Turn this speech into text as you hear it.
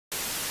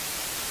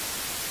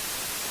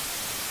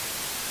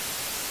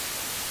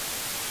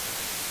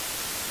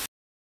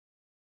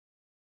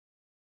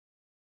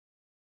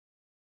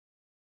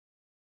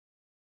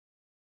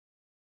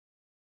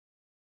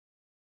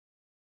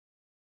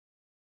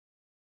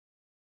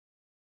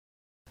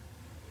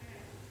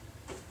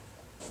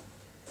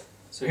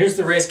So here's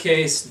the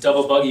RaceCase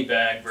double buggy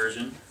bag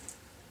version.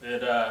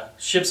 It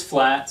ships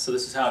flat, so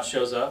this is how it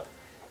shows up.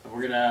 And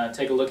we're going to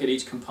take a look at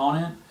each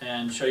component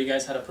and show you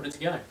guys how to put it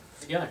together.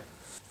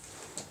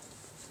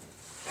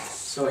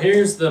 So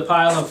here's the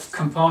pile of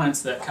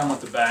components that come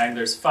with the bag.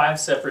 There's 5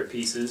 separate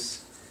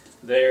pieces.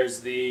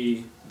 There's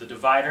the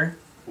divider,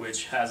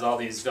 which has all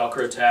these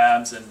Velcro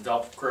tabs and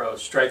Velcro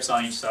stripes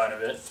on each side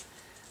of it.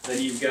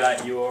 Then you've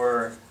got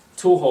your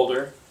tool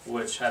holder,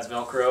 which has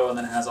Velcro, and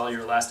then it has all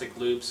your elastic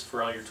loops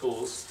for all your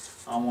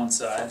tools on one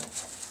side.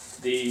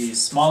 The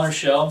smaller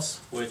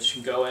shelves,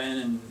 which go in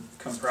and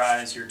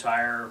comprise your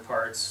tire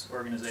parts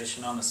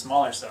organization on the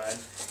smaller side.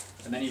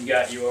 And then you've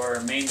got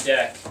your main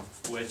deck,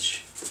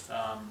 which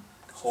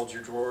holds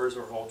your drawers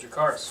or holds your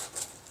cars.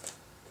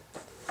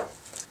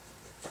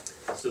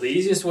 So the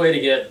easiest way to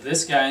get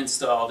this guy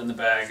installed in the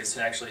bag is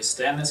to actually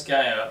stand this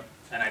guy up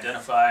and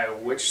identify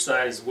which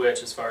side is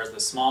which as far as the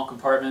small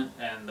compartment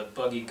and the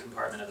buggy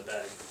compartment of the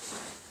bag.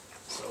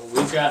 So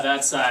we've got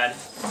that side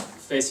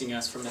facing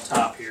us from the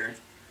top here.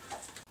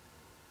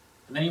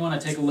 And then you want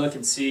to take a look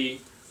and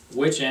see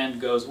which end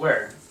goes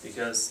where,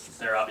 because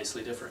they're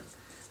obviously different.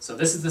 So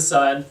this is the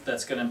side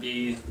that's going to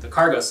be the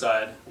cargo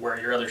side where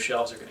your other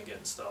shelves are going to get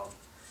installed.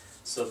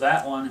 So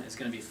that one is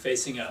going to be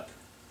facing up.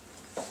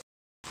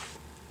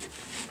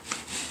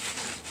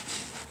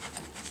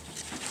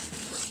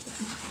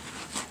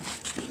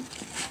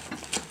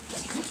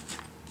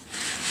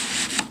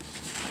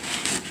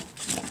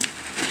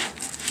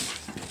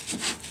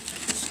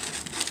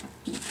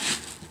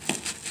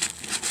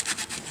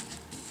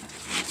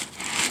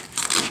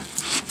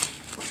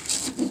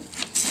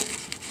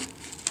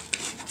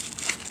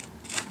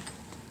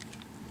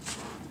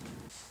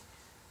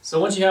 So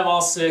once you have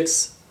all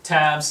 6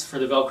 tabs for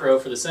the Velcro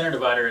for the center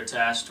divider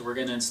attached, we're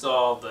going to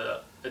install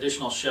the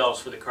additional shelves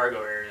for the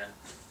cargo area.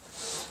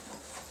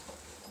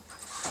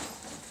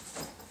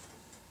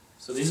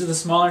 So these are the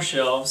smaller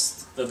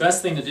shelves. The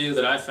best thing to do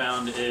that I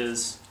found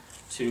is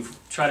to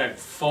try to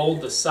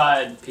fold the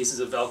side pieces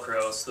of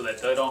Velcro so that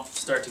they don't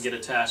start to get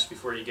attached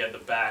before you get the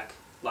back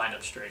lined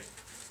up straight.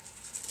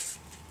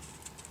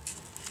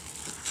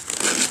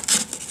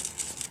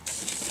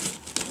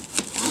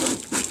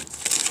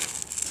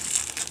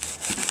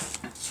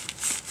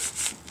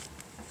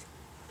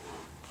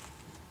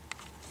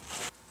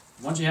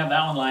 Once you have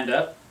that one lined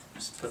up,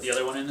 just put the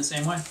other one in the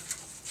same way.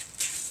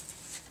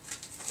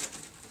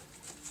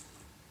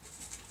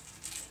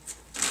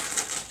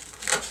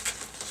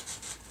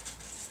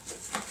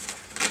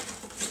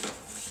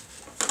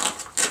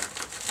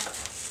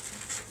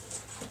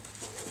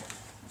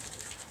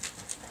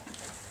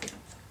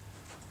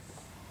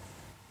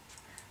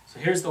 So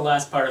here's the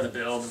last part of the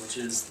build, which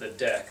is the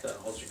deck that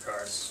holds your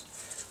cars.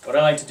 What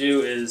I like to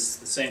do is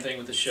the same thing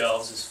with the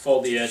shelves, is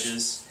fold the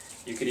edges.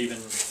 You could even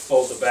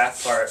fold the back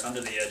part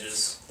under the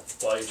edges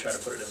while you try to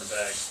put it in the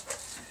bag.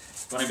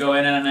 You want to go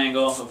in at an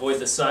angle, avoid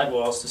the side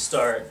walls to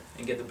start,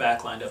 and get the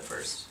back lined up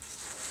first.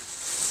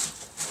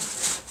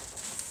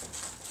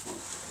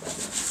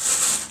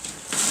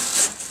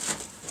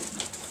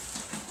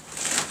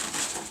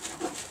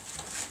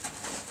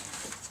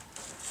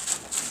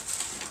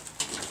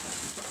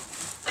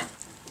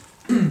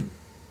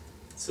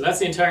 So that's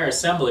the entire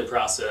assembly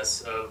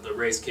process of the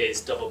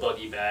RaceCase double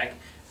buggy bag.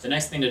 The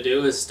next thing to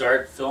do is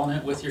start filling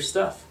it with your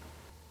stuff.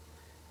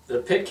 The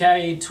Pit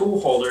Caddy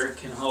tool holder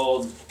can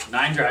hold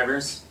 9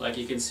 drivers, like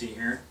you can see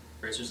here.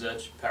 Racer's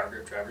Edge Power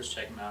Grip drivers,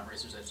 check them out,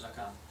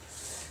 racersedge.com.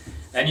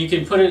 And you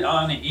can put it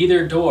on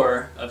either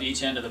door of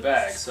each end of the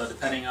bag, so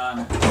depending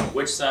on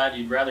which side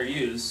you'd rather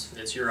use,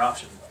 it's your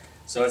option.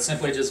 So it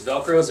simply just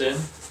Velcros in,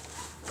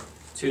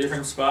 2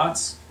 different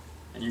spots,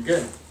 and you're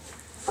good.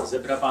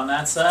 Zip it up on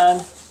that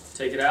side,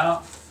 take it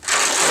out.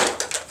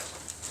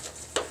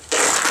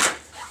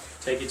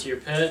 Take it to your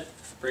pit,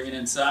 bring it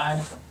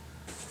inside,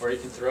 or you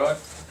can throw it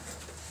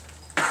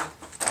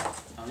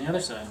on the other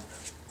side.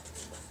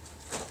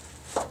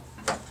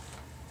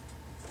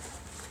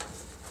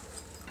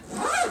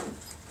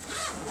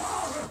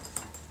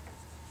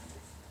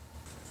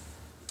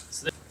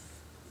 So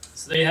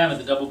there you have it,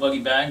 the double buggy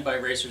bag by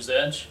Racer's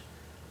Edge.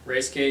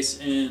 RaceCase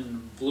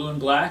in blue and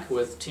black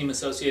with team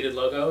associated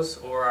logos,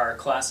 or our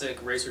classic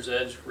Racer's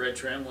Edge red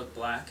trim with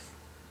black.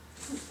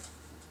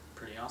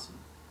 Pretty awesome.